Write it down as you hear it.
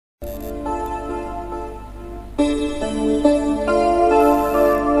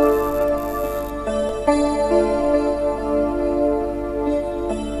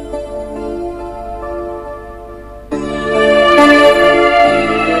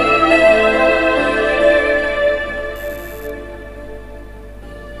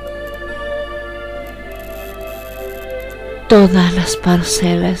Todas las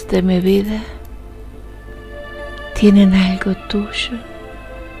parcelas de mi vida tienen algo tuyo,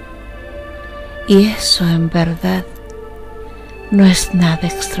 y eso en verdad no es nada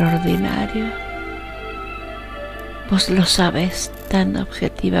extraordinario. Vos lo sabes tan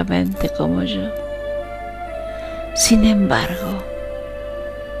objetivamente como yo. Sin embargo,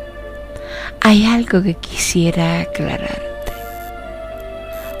 hay algo que quisiera aclararte.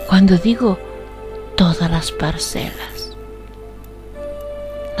 Cuando digo todas las parcelas,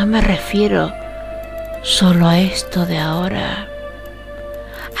 no me refiero solo a esto de ahora,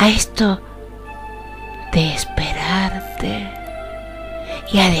 a esto de esperarte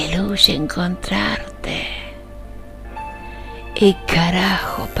y aleluya encontrarte y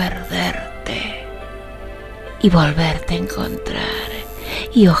carajo perderte y volverte a encontrar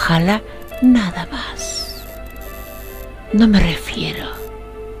y ojalá nada más. No me refiero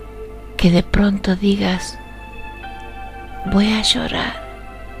que de pronto digas voy a llorar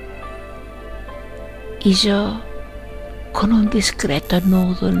y yo con un discreto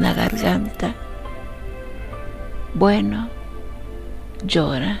nudo en la garganta, bueno,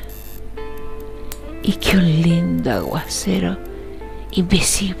 llora, y que un lindo aguacero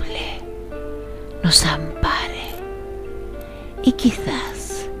invisible nos ampare, y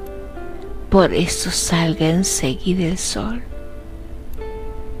quizás por eso salga enseguida el sol.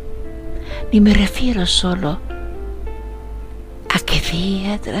 Ni me refiero solo a que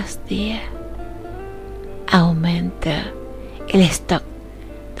día tras día aumenta el stock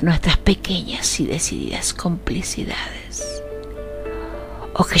de nuestras pequeñas y decididas complicidades,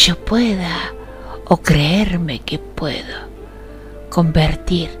 o que yo pueda, o creerme que puedo,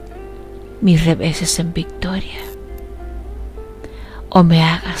 convertir mis reveses en victoria, o me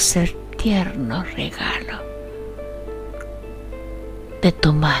hagas el tierno regalo de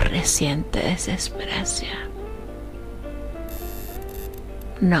tu más reciente desesperación.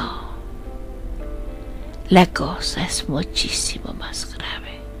 No, la cosa es muchísimo más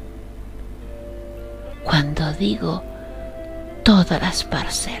grave. Cuando digo todas las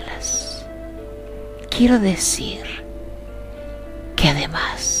parcelas, quiero decir que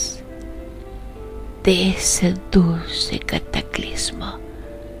además de ese dulce cataclismo,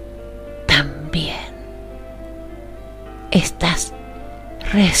 también estás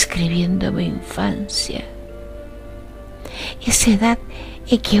reescribiendo mi infancia, esa edad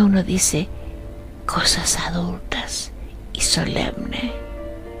en que uno dice cosas adultas y solemnes,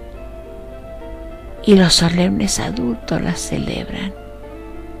 y los solemnes adultos las celebran,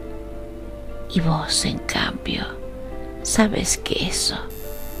 y vos en cambio sabes que eso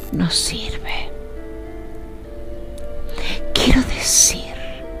no sirve. Quiero decir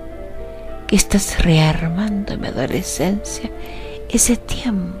que estás rearmando mi adolescencia, ese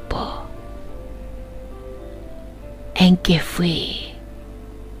tiempo en que fui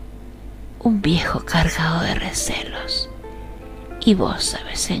un viejo cargado de recelos, y vos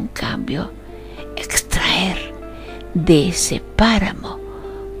sabes en cambio extraer de ese páramo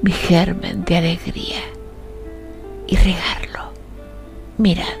mi germen de alegría y regarlo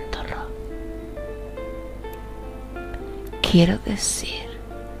mirándolo. Quiero decir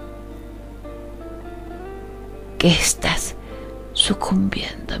que estás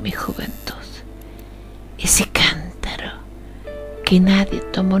sucumbiendo a mi juventud, ese cántaro que nadie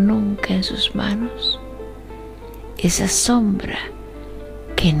tomó nunca en sus manos, esa sombra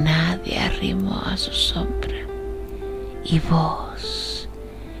que nadie arrimó a su sombra, y vos,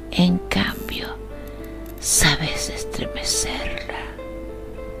 en cambio, sabes estremecerla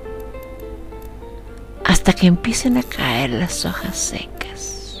hasta que empiecen a caer las hojas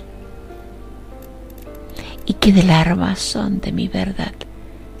secas, y que del armazón de mi verdad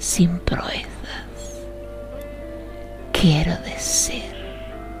sin proezas quiero decir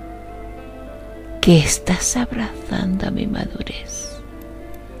que estás abrazando a mi madurez,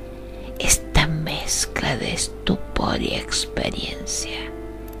 esta mezcla de estupor y experiencia,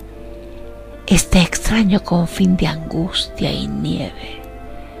 este extraño confín de angustia y nieve,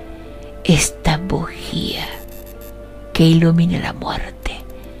 esta bujía que ilumina la muerte,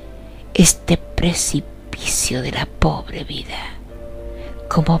 este precipicio de la pobre vida.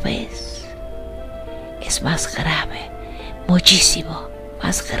 Como ves, es más grave, muchísimo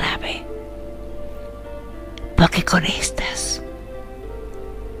más grave, porque con estas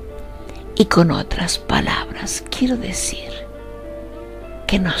y con otras palabras quiero decir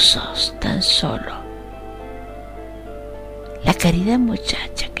que no sos tan solo la querida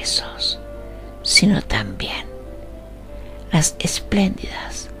muchacha que sos, sino también las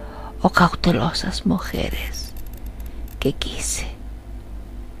espléndidas o cautelosas mujeres que quise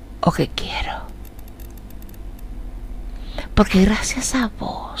o que quiero. porque gracias a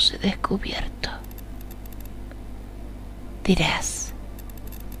vos he descubierto. Dirás,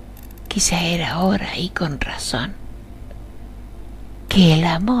 quizá era hora y con razón, que el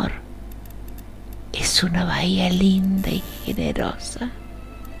amor es una bahía linda y generosa,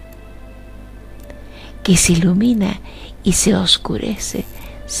 que se ilumina y se oscurece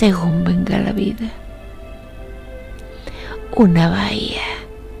según venga la vida. Una bahía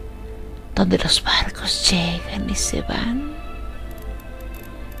donde los barcos llegan y se van,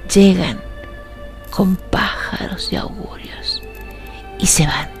 llegan con pájaros y augurios y se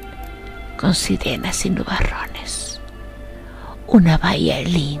van con sirenas y nubarrones. Una bahía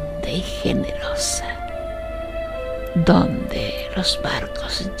linda y generosa donde los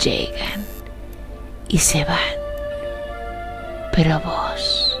barcos llegan y se van, pero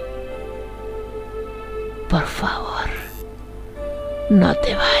vos, por favor, no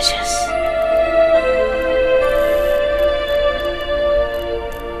te vayas.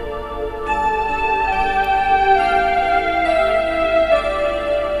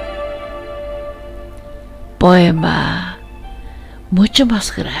 Poema Mucho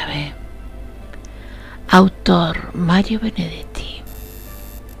Más Grave. Autor Mario Benedetti.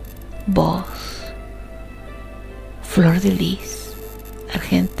 Voz Flordelis,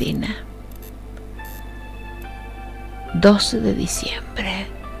 Argentina. 12 de diciembre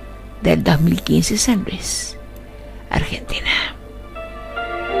del 2015, San Luis, Argentina.